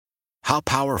How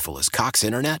powerful is Cox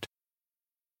Internet?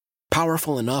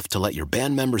 Powerful enough to let your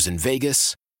band members in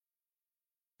Vegas,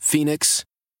 Phoenix,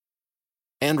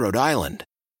 and Rhode Island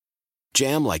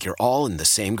jam like you're all in the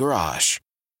same garage.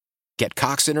 Get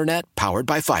Cox Internet powered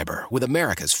by fiber with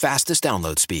America's fastest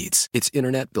download speeds. It's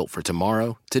internet built for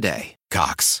tomorrow, today.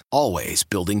 Cox, always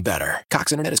building better.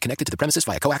 Cox Internet is connected to the premises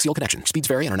via coaxial connection. Speeds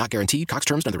vary and are not guaranteed. Cox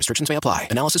terms and other restrictions may apply.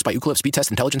 Analysis by Ookla Speed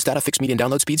Test Intelligence Data. Fixed median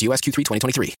download speeds. US Q3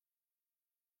 2023.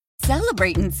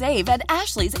 Celebrate and save at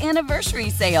Ashley's Anniversary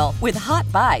Sale. With Hot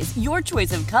Buys, your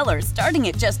choice of colors starting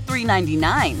at just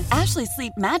 $3.99. Ashley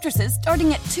Sleep mattresses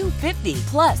starting at $2.50.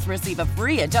 Plus, receive a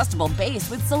free adjustable base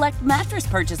with select mattress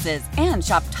purchases. And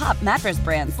shop top mattress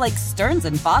brands like Stearns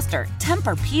 & Foster,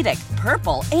 Tempur-Pedic,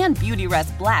 Purple, and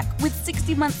Beautyrest Black with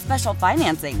 60-month special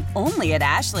financing. Only at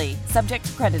Ashley. Subject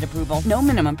to credit approval. No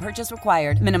minimum purchase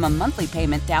required. Minimum monthly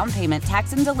payment, down payment,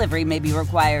 tax, and delivery may be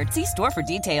required. See store for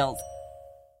details.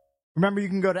 Remember, you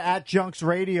can go to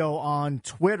 @JunksRadio on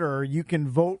Twitter. You can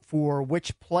vote for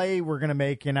which play we're going to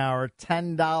make in our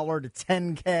 $10 to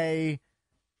 $10K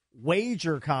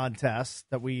wager contest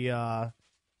that we're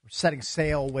setting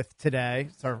sail with today.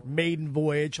 It's our maiden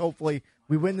voyage. Hopefully,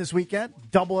 we win this weekend.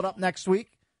 Double it up next week.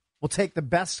 We'll take the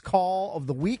best call of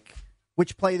the week,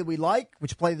 which play that we like,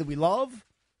 which play that we love,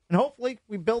 and hopefully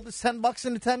we build this $10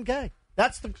 into $10K.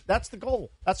 That's the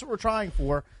goal. That's what we're trying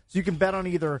for. So you can bet on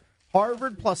either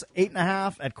Harvard plus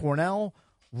 8.5 at Cornell,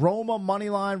 Roma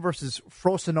moneyline versus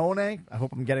Frosinone. I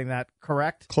hope I'm getting that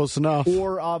correct. Close enough.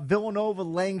 Or Villanova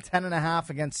laying 10.5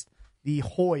 against the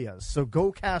Hoyas. So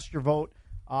go cast your vote.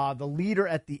 The leader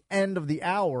at the end of the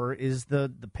hour is the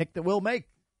pick that we'll make,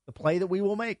 the play that we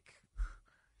will make.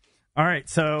 All right,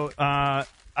 so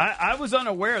I was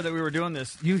unaware that we were doing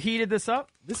this. You heated this up?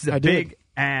 This is a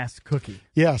big-ass cookie.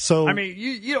 Yeah, so... I mean,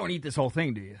 you don't eat this whole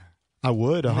thing, do you? I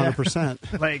would,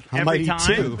 100%. Like, I every might time?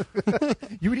 eat two.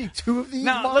 You would eat two of these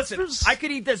No, monsters? listen, I could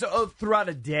eat this throughout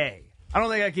a day. I don't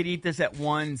think I could eat this at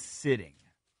one sitting.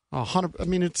 100. I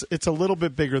mean, it's a little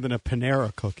bit bigger than a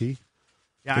Panera cookie.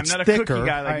 Yeah, It's I'm not a thicker. cookie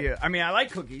guy like you. I mean, I like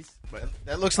cookies. But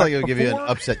That looks like it'll give you an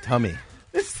upset tummy.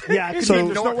 Yeah, There's so-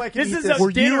 no way I can This eat is this.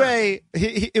 Were dinner.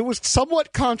 it was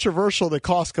somewhat controversial that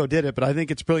Costco did it, but I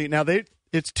think it's brilliant. Now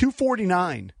it's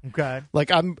 $2.49. Okay.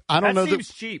 Like I don't That know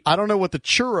seems cheap. I don't know what the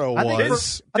churro I think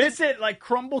was. This like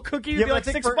crumble cookie would be but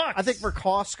like $6. I think for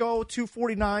Costco,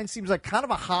 $2.49 seems like kind of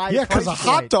a high. Yeah, because a price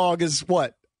hot point. dog is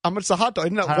what? How much is a hot dog?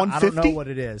 Isn't that I $1.50? don't know what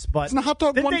it is, but Isn't a hot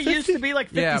dog Didn't $1.50? they used to be like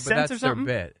 50 Yeah, but cents that's or their something?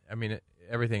 bit. I mean,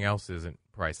 everything else isn't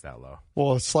priced that low.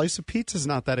 Well, a slice of pizza is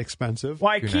not that expensive.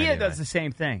 Well, IKEA $2.99. does the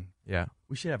same thing. Yeah.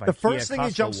 We should have the IKEA first thing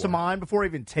that Costco jumps to war. mind before I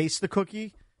even taste the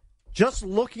cookie, just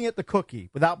looking at the cookie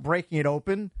without breaking it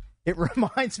open, it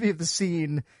reminds me of the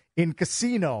scene in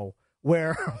Casino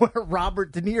where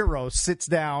Robert De Niro sits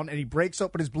down and he breaks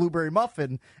open his blueberry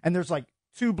muffin, and there's like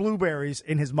 2 blueberries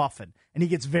in his muffin, and he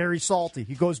gets very salty.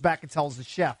 He goes back and tells the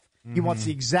chef he wants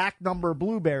the exact number of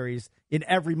blueberries in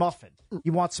every muffin. He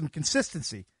wants some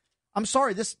consistency. I'm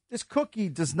sorry, this cookie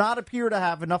does not appear to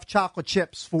have enough chocolate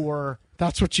chips for...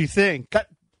 That's what you think.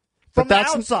 From the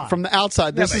that's outside. From the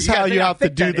outside. Yeah, This but is you how gotta you think how have to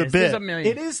thick do that the is. There's bit. a million.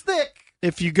 It is thick.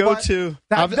 If you go But to...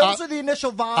 those are the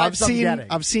initial vibes I'm getting.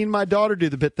 I've seen my daughter do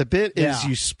the bit. The bit is Yeah.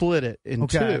 you split it in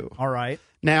two. All right.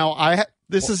 Now,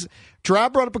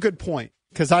 Drab brought up a good point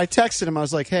because I texted him. I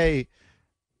was like, hey,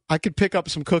 I could pick up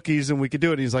some cookies and we could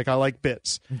do it. He's like, I like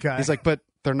bits. Okay. He's like, but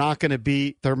they're not going to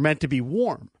be, they're meant to be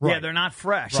warm. Yeah, they're not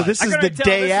fresh. So this I is can the already tell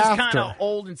day this after. is kind of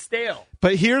old and stale.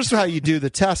 But here's how you do the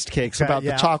test cakes Okay, about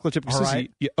yeah. the chocolate chip. All consistency.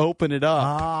 right. You open it up.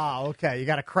 Ah, okay. You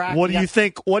got to crack. What do you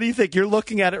think? What do you think? You're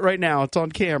looking at it right now. It's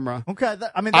on camera. Okay.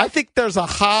 I think there's a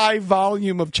high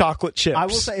volume of chocolate chips. I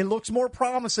will say it looks more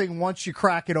promising once you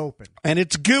crack it open. And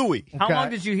it's gooey. How Okay. long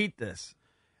did you heat this?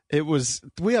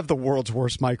 We have the world's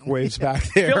worst microwaves back I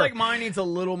there. feel like mine needs a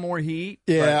little more heat.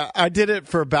 Yeah, I did it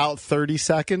for about 30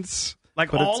 seconds.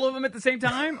 Like But all of them at the same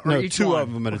time? Or No, each 2 one?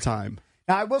 of them at a time.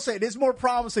 Now, I will say it is more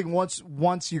promising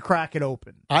once you crack it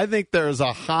open. I think there's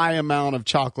a high amount of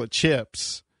chocolate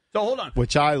chips, So hold on.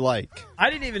 which I like. I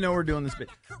didn't even know we were doing this bit.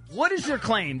 What is your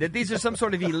claim? That these are some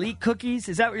sort of elite cookies?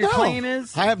 Is that what your No, claim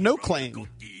is? I have no claim.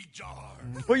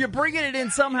 Well, you're bringing it in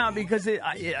somehow because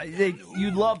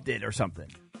you loved it or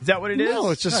something. Is that what it is?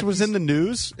 No, it just was in the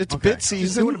news. It's bid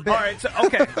season. All right,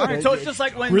 so it's just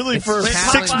like when really for 6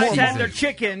 more Popeyes had months. their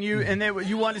chicken,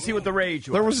 you wanted to see what the rage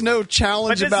was. There was no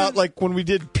challenge about like when we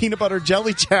did peanut butter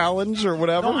jelly challenge or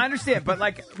whatever. No, I understand, but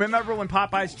like remember when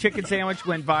Popeye's chicken sandwich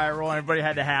went viral and everybody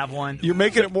had to have one? You're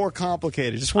making it more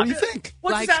complicated. Just what do you think?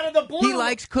 What's out of the blue? He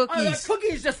likes cookies. The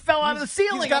cookies just fell out of the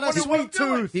ceiling. He's got a sweet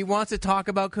tooth. He wants to talk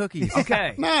about cookies.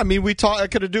 Okay. No, I mean I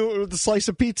could have do it with a slice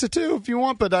of pizza too if you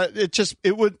want, but it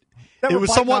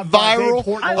was somewhat viral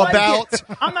about.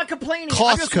 I'm not complaining.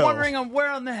 Costco. I'm just wondering on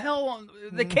where in the hell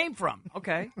they came from.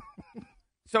 Okay.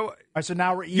 So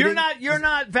now we're eating. You're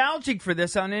not vouching for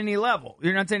this on any level.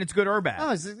 You're not saying it's good or bad. No,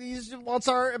 he just wants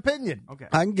our opinion. Okay.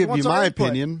 I can give you my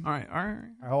opinion. All right.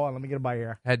 Hold on, let me get a bite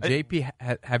here. Had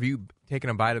JP, have you taken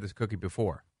a bite of this cookie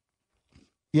before?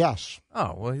 Yes.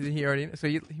 Oh, well, he already. So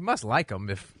he must like them.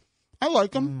 If I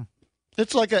like them.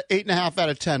 It's like a 8.5 out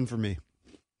of 10 for me.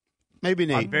 Maybe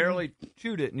an 8. I barely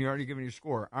chewed it, and you're already giving your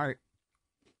score. All right.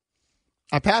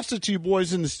 I passed it to you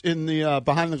boys in the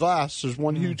behind the glass. There's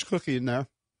one huge cookie in there.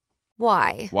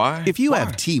 Why? If you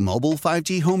have T-Mobile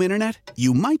 5G home internet,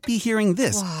 you might be hearing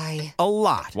this Why? a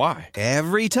lot.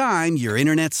 Every time your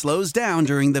internet slows down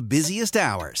during the busiest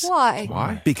hours.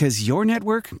 Why? Because your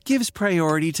network gives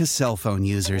priority to cell phone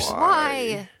users.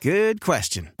 Why? Good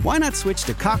question. Why not switch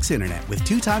to Cox Internet with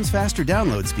 2 times faster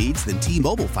download speeds than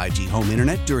T-Mobile 5G home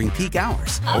internet during peak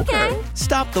hours? Okay.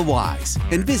 Stop the whys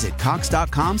and visit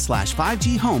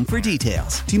cox.com/5G home for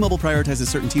details. T-Mobile prioritizes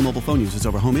certain T-Mobile phone users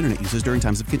over home internet users during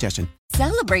times of congestion.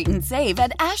 Celebrate and save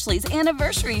at Ashley's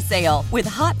Anniversary Sale. With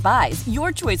Hot Buys,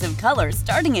 your choice of colors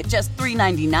starting at just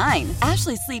 $3.99.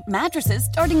 Ashley Sleep mattresses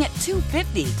starting at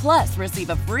 $2.50. Plus, receive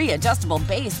a free adjustable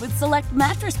base with select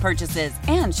mattress purchases.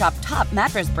 And shop top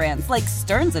mattress brands like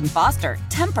Stearns & Foster,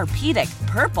 Tempur-Pedic,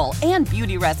 Purple, and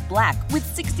Beautyrest Black with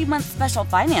 60-month special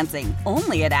financing.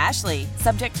 Only at Ashley.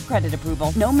 Subject to credit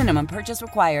approval. No minimum purchase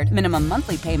required. Minimum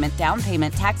monthly payment, down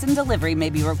payment, tax, and delivery may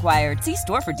be required. See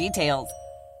store for details.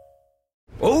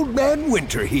 Old Man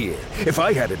Winter here. If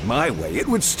I had it my way, it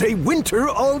would stay winter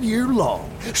all year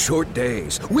long. Short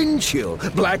days, wind chill,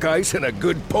 black ice, and a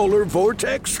good polar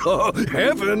vortex. Oh,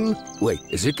 heaven. Wait,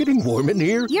 is it getting warm in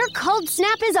here? Your cold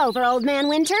snap is over, Old Man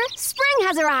Winter. Spring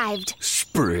has arrived.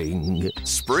 Spring.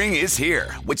 Spring is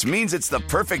here, which means it's the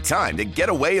perfect time to get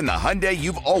away in the Hyundai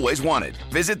you've always wanted.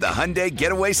 Visit the Hyundai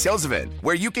Getaway Sales Event,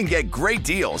 where you can get great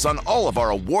deals on all of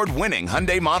our award-winning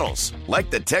Hyundai models,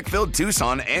 like the tech-filled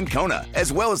Tucson and Kona,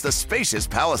 as well as the spacious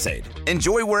Palisade.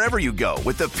 Enjoy wherever you go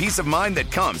with the peace of mind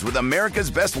that comes with America's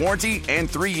best warranty and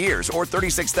 3 years or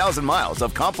 36,000 miles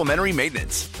of complimentary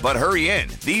maintenance. But hurry in,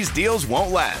 these deals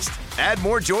won't last. Add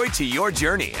more joy to your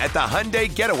journey at the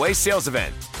Hyundai Getaway Sales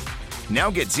Event.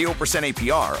 Now get 0%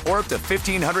 APR or up to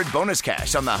 $1,500 bonus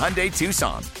cash on the Hyundai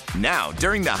Tucson. Now,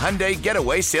 during the Hyundai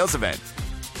Getaway Sales Event.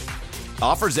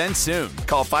 Offers end soon.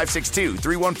 Call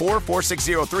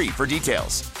 562-314-4603 for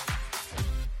details.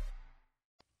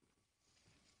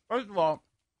 First of all,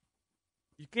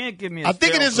 you can't give me I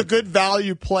think it is a good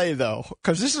value play, though,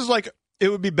 because this is like, it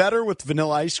would be better with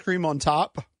vanilla ice cream on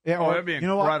top. Yeah, Oh, that'd be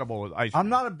incredible with ice cream. I'm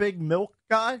not a big milk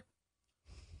guy.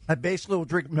 I basically will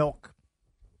drink milk.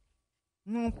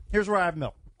 Here's where I have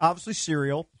milk. Obviously,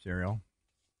 cereal.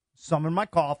 Some in my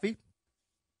coffee.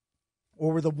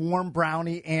 Or with a warm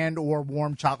brownie and or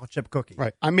warm chocolate chip cookie.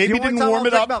 Right. I maybe didn't warm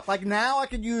it up. Milk. Like now I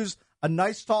could use a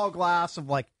nice tall glass of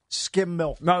like skim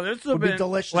milk. No, this would be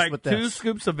delicious like with 2 this.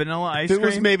 scoops of vanilla ice If it cream.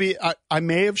 was maybe, I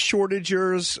may have shorted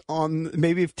yours on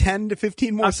maybe 10 to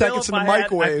 15 more seconds in the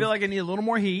microwave. I feel like I need a little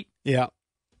more heat. Yeah.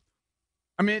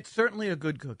 I mean, it's certainly a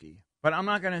good cookie, but I'm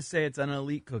not going to say it's an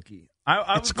elite cookie.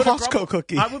 It's a Costco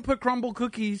cookie. I would put crumble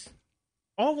cookies,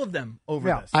 all of them,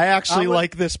 over this. I actually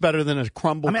like this better than a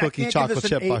crumble cookie chocolate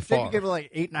chip by far. I give it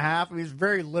like 8.5. I mean, it's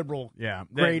very liberal. Yeah,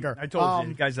 grader. I told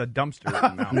you, the guy's a dumpster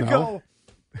right now. No.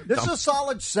 This is a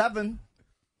solid 7.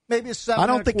 Maybe a 7. I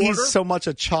don't think he's so much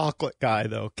a chocolate guy,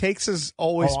 though. Cakes has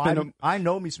always been I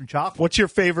know me some chocolate. What's your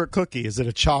favorite cookie? Is it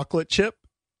a chocolate chip?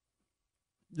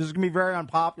 This is going to be very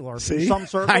unpopular. See? In some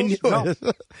circles, I knew it.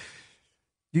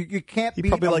 You can't He beat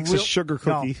probably a likes real, a sugar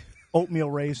cookie. No,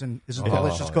 oatmeal raisin is a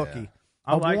delicious cookie.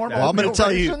 I like warm that. Well, I'm going to tell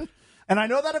you. raisin, and I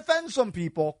know that offends some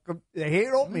people. They hate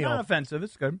oatmeal. Not offensive.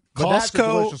 It's good. But that's a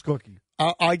Costco, delicious cookie.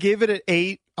 I gave it an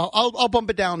 8. I'll bump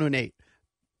it down to an 8.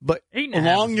 But 8.5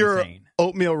 along is your insane.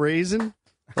 oatmeal raisin,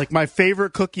 like my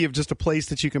favorite cookie of just a place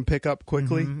that you can pick up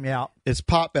quickly is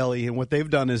Potbelly. And what they've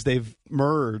done is they've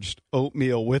merged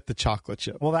oatmeal with the chocolate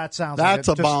chip. Well, that sounds that's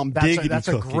like a bomb diggity That's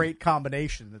cookie. a great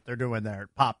combination that they're doing there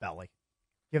at Potbelly.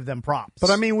 Give them props.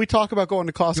 But I mean, we talk about going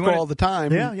to Costco all the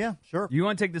time. Yeah, sure. You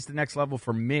want to take this to the next level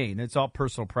for me, and it's all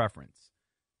personal preference.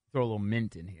 throw a little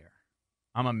mint in here.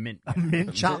 I'm a mint. A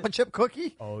mint chocolate chip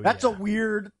cookie? Oh, That's yeah. a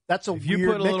weird. That's a If weird. you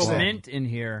put a little mix-in. mint in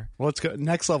here, Well, let's go.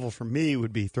 Next level for me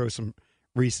would be throw some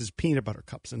Reese's peanut butter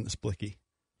cups in this blicky.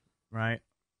 right?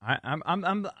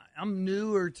 I'm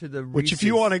newer to the Which, if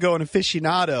you want to go an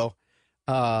aficionado,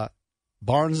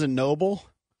 Barnes and Noble,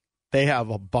 they have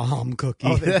a bomb cookie.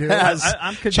 Oh, they do?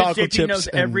 I'm convinced chocolate JP chips knows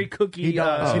and- every cookie. He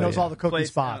does. He knows yeah. all the cookie place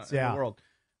spots. in Yeah. the world.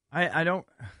 I don't.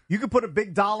 You could put a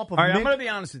big dollop of All right, I'm mint. going to be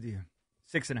honest with you.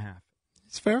 6.5.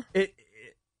 It's fair.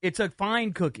 It's a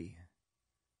fine cookie,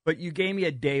 but you gave me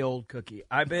a day-old cookie.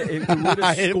 I bet it would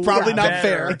have scored Probably not better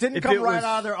fair. It didn't if come it right was-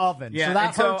 out of their oven. Yeah, so that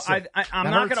and so hurts it. I'm That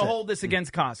not hurts going to it. hold this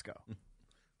against Costco.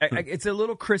 It's a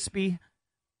little crispy.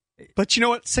 But you know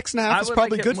what? 6.5 I is would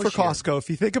probably like it good for mushier. Costco if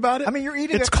you think about it. I mean, you're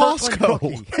eating it's a Kirkland Costco.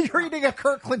 cookie. You're eating a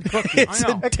Kirkland cookie. It's I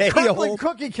know. a A day Kirkland old.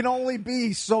 cookie can only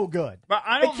be so good. But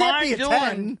I don't it can't mind be a doing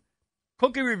 10.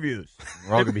 cookie reviews.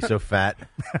 We're all going to be so fat.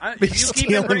 Be You keep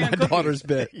stealing bringing my cookies. daughter's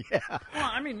bit. Well,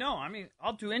 I mean,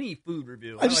 I'll do any food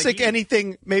review. I just like think eating.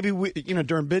 anything, maybe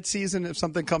during bid season, if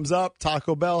something comes up,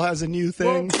 Taco Bell has a new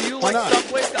thing. Well, do you Why like not?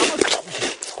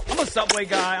 Subway? I'm a Subway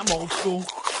guy. I'm old school.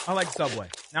 I like Subway.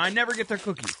 Now, I never get their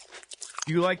cookies.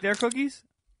 Do you like their cookies?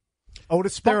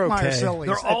 Otis They're Spunkmeyer okay. sillies.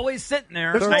 They're always sitting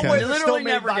there. There's no I way they're literally still made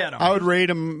never by- get them. I would rate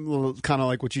them kind of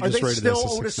like what you Are just they rated still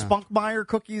this. Otis 6.5. Spunkmeyer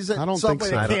cookies at I don't think Subway?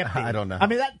 so. They can't be. I don't know. I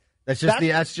mean, That's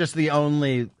just the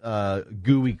only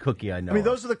gooey cookie I know. I mean,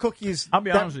 those are the cookies. I'll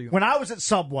be honest with you. When I was at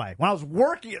Subway, when I was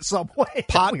working at Subway,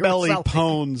 Potbelly selling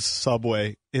Pones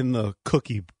Subway in the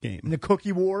cookie game. in the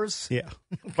cookie wars. Yeah.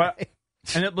 But,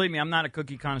 and believe me, I'm not a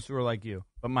cookie connoisseur like you.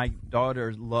 But my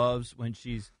daughter loves when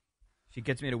she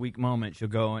gets me at a weak moment. She'll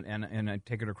go and I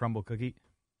take her to Crumble Cookie.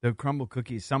 The Crumble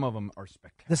Cookies, some of them are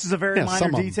spectacular. This is a very minor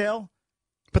some of 'em. detail.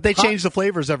 But they change the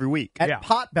flavors every week. At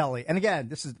Potbelly, and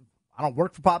again, I don't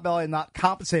work for Potbelly. I'm not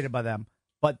compensated by them.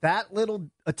 But that little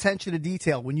attention to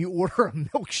detail when you order a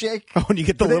milkshake, when you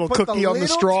get the where they little put cookie on the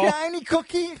little straw. tiny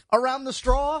cookie around the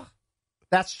straw,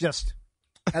 that's just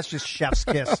chef's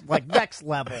kiss, like next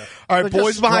level. All right, They're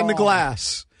boys just behind the strong.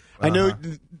 glass. I know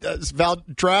Val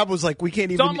Drab was like, we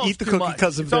can't even almost eat the too cookie much.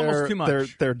 because of It's almost too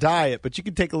much. their diet, but you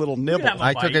can take a little nibble. have a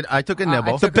I took a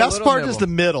nibble. The took a best little part nibble. is the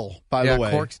middle, by the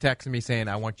way. Cork's texting me saying,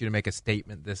 I want you to make a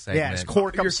statement this segment. Yeah, is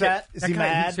Cork upset? Is he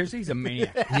mad? Seriously, he's a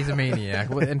maniac. He's a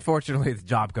maniac. Well, unfortunately, the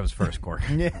job comes first, Cork.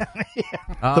 Yeah.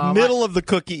 The middle of the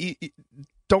cookie,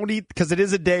 don't eat because it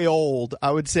is a day old. I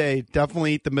would say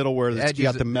definitely eat the middle where you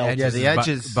got the melt. Yeah, the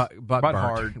edges. Butt Butt burnt.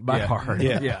 hard. Butt Yeah. hard.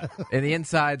 Yeah. And the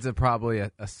insides are probably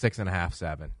a 6.5,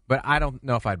 7. But I don't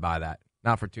know if I'd buy that.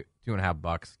 Not for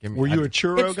 $2.50. Give me. Were you a I'd-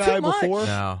 churro It's guy too much. before?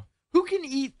 No. Who can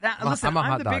eat that? Listen, I'm a I'm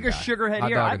hot the dog biggest guy. sugarhead Hot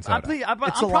here. dog I'm, and soda. It's I'm a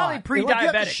probably lot. Like, you have to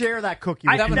pre-diabetic. share that cookie.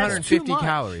 I- with that's them. 750 too much.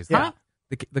 calories. Yeah.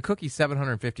 The cookie's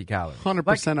 750 calories.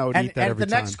 100% I would and, eat that and every the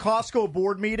time. next Costco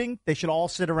board meeting, they should all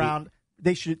sit around.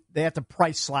 They have to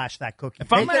price slash that cookie.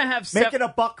 If I'm Make gonna it- have make it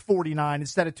 $1.49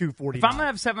 instead of $2.49. If I'm gonna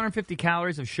have 750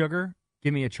 calories of sugar,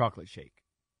 give me a chocolate shake.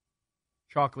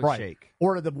 Chocolate right. shake.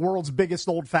 Or the world's biggest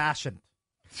old fashioned.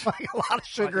 Like a lot of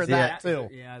sugar in that too.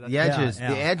 Yeah, The edges,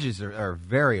 yeah. the edges are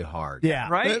very hard. Yeah,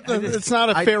 right. It's not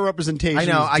a fair representation. I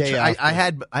know. of his day I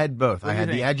after. had both. What I do you had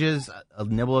the think? edges, a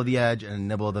nibble of the edge, and a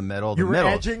nibble of the middle. You The were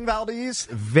middle, edging Valdez.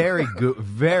 very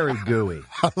very gooey.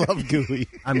 I love gooey.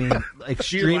 I mean, Do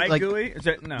extreme. you like gooey? Is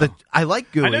that, no. I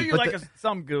like gooey. I know you but like the,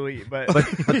 some gooey, but but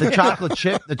the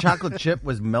chocolate chip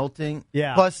was melting.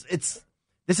 Yeah. Plus,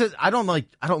 I don't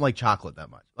like chocolate that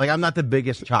much. Like, I'm not the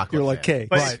biggest chocolate. You're like fan. cake.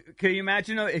 But can you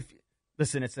imagine though, if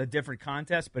listen, it's a different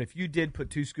contest, but if you did put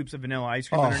 2 scoops of vanilla ice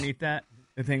cream underneath that,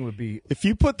 the thing would be. If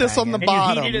you put this on the And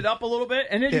bottom, you heated it up a little bit,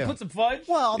 and then you Yeah. put some fudge.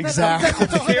 Well, Exactly.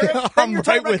 then you're talking I'm right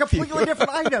about a with you. completely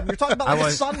different item. You're talking about like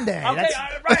a sundae. Okay,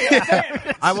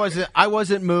 That's- right. I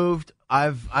wasn't moved.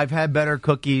 I've had better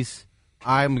cookies.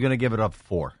 I'm gonna give it up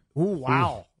 4. Ooh,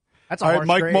 wow. That's a all right, harsh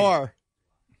Mike grade. Marr.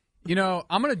 You know,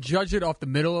 I'm going to judge it off the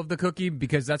middle of the cookie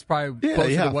because that's probably Yeah,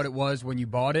 closer yeah. to what it was when you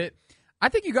bought it. I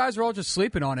think you guys are all just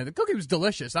sleeping on it. The cookie was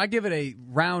delicious. I give it a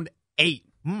round 8.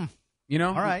 You know?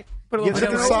 All right. Put a Gives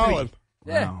little it bit a of solid.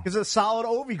 Yeah. Gives it a solid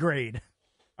Ovi grade.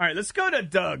 All right, let's go to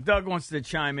Doug. Doug wants to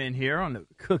chime in here on the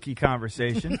cookie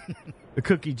conversation. The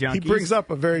cookie junkies. He brings up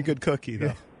a very good cookie,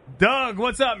 though. Doug,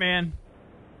 what's up, man?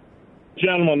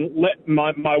 Gentlemen,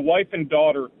 my wife and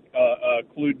daughter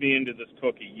clued me into this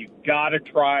cookie. You got to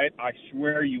try it. I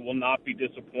swear you will not be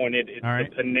disappointed. It's All right.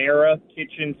 the Panera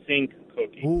kitchen sink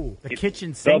cookie. Ooh, The It's kitchen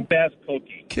the sink. best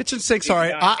cookie. Kitchen sink's all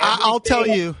right. It's got I'll tell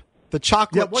everything. you, the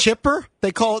chocolate chipper,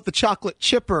 they call it the chocolate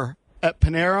chipper at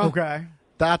Panera. Okay.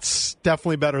 That's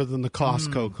definitely better than the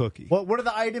Costco cookie. What are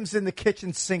the items in the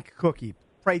kitchen sink cookie?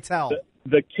 Pray tell.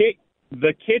 The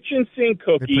The kitchen sink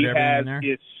cookie put everything in there?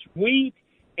 is sweet,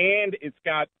 and it's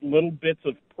got little bits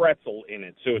of pretzel in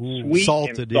it, so it's sweet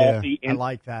salted, and salty. I And,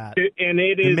 like that. and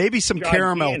it is And maybe some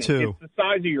caramel, gigantic. too. It's the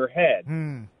size of your head.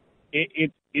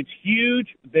 It's huge.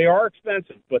 They are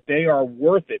expensive, but they are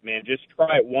worth it, man. Just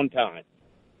try it one time.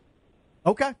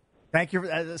 Okay. Thank you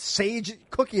for the sage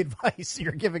cookie advice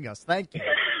you're giving us. Thank you.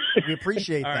 We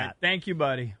appreciate All that. right. Thank you,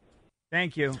 buddy.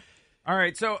 Thank you. All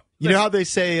right. So You know how they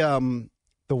say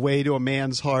the way to a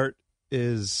man's heart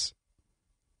is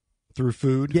through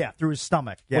food? Yeah, through his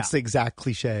stomach. Yeah. What's the exact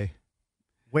cliche?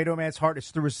 Way to a man's heart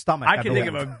is through his stomach. I can think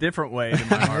of a different way to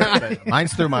my heart. But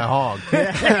Mine's through my hog.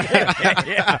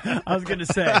 yeah, I was going to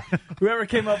say, whoever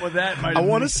came up with that might I have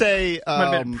want to say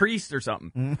might have been a priest or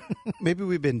something. maybe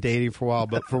we've been dating for a while,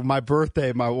 but for my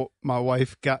birthday, my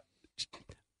wife got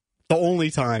the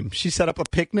only time she set up a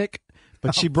picnic,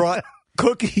 but she brought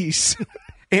cookies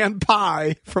and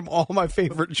pie from all my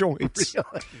favorite joints. Really?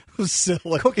 It was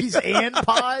silly. Cookies and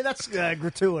pie? That's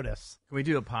gratuitous. Can we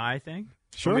do a pie thing?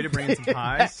 Sure. Want me to bring in some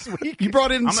pies? You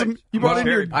brought in You brought in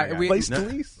your place no,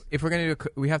 Delise? If we're gonna do,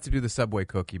 we have to do the Subway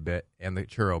cookie bit and the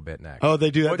churro bit next. Oh,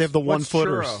 they do that. They have the What's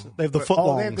 1-footers. churro? They have the Oh,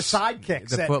 footlongs. they have the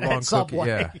sidekicks The at footlong Subway.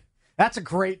 cookie, yeah. That's a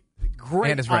great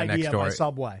And it's right idea next door. by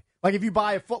Subway. Like if you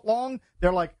buy a footlong,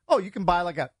 they're like, oh, you can buy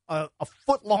like a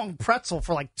foot-long pretzel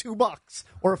for like $2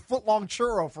 or a foot-long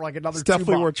churro for like another $2. It's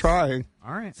definitely worth trying.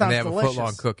 All right. Sounds And they have delicious. a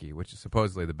footlong cookie, which is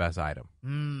supposedly the best item.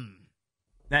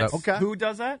 That's, Okay. Who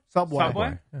does that? Subway.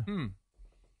 Yeah.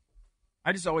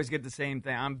 I just always get the same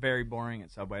thing. I'm very boring at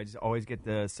Subway. I just always get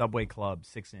the Subway Club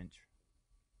 6-inch.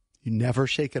 You never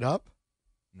shake it up?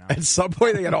 No. At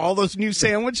Subway, they got all those new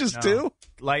sandwiches, No. too?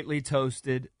 Lightly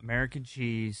toasted, American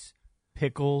cheese,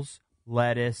 pickles,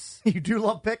 lettuce, You do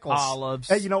love pickles. olives.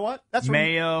 Hey, you know what? That's where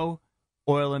mayo,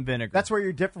 oil, and vinegar. That's where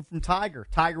you're different from Tiger.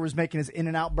 Tiger was making his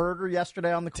In-N-Out burger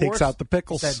yesterday on the course. Takes out the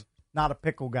pickles. Said, not a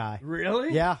pickle guy.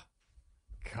 Really? Yeah.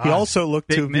 God. He also looked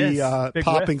Big to be miss. Big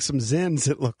popping whiff. some Zins,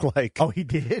 it looked like. Oh, he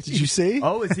did? Did you see?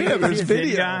 Oh, is he, Yeah, is there's he a video.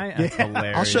 Zin guy? That's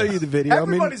hilarious. I'll show you the video.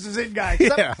 Everybody's a Zin guy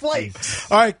except Yeah.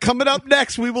 Flakes. All right, coming up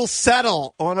next, we will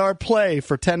settle on our play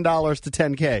for $10 to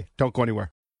 $10K. Don't go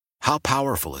anywhere. How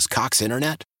powerful is Cox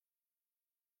Internet?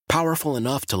 Powerful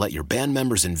enough to let your band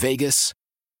members in Vegas,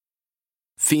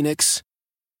 Phoenix,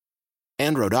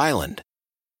 and Rhode Island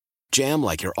jam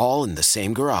like you're all in the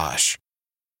same garage.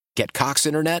 Get Cox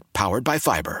Internet powered by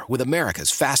fiber with America's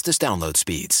fastest download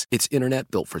speeds. It's internet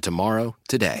built for tomorrow,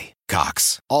 today.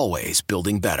 Cox, always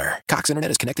building better. Cox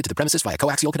Internet is connected to the premises via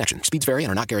coaxial connection. Speeds vary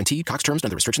and are not guaranteed. Cox terms and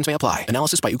other restrictions may apply.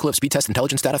 Analysis by Ookla Speed Test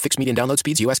Intelligence Data. Fixed median download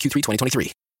speeds. US Q3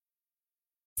 2023.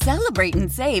 Celebrate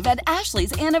and save at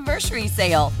Ashley's Anniversary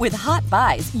Sale. With Hot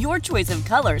Buys, your choice of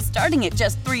colors starting at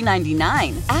just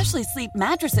 $3.99. Ashley Sleep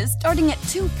mattresses starting at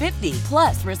 $2.50.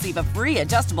 Plus, receive a free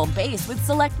adjustable base with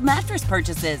select mattress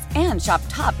purchases. And shop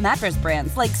top mattress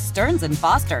brands like Stearns &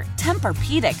 Foster,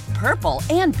 Tempur-Pedic, Purple,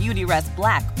 and Beautyrest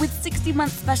Black with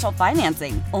 60-month special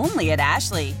financing. Only at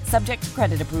Ashley. Subject to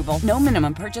credit approval. No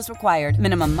minimum purchase required.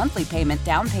 Minimum monthly payment,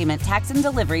 down payment, tax, and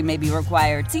delivery may be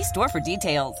required. See store for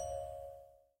details.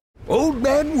 Old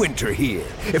Man Winter here.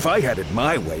 If I had it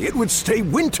my way, it would stay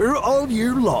winter all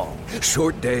year long.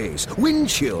 Short days, wind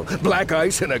chill, black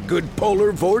ice, and a good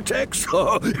polar vortex.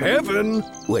 Oh, heaven.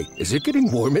 Wait, is it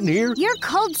getting warm in here? Your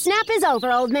cold snap is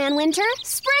over, Old Man Winter.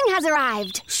 Spring has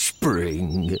arrived.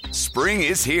 Spring. Spring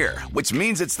is here, which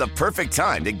means it's the perfect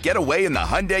time to get away in the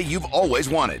Hyundai you've always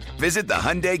wanted. Visit the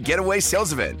Hyundai Getaway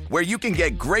Sales Event, where you can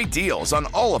get great deals on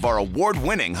all of our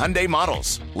award-winning Hyundai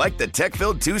models, like the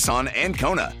tech-filled Tucson and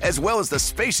Kona, as well as the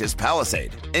spacious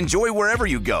Palisade. Enjoy wherever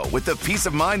you go with the peace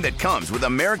of mind that comes with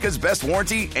America's best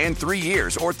warranty and 3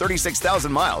 years or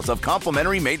 36,000 miles of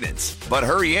complimentary maintenance. But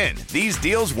hurry in, these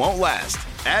deals won't last.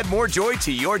 Add more joy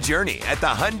to your journey at the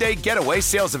Hyundai Getaway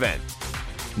Sales Event.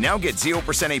 Now get 0%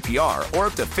 APR or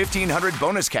up to $1,500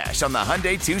 bonus cash on the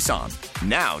Hyundai Tucson.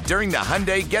 Now, during the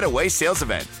Hyundai Getaway Sales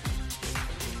Event.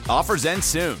 Offers end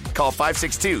soon. Call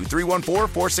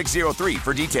 562-314-4603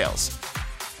 for details.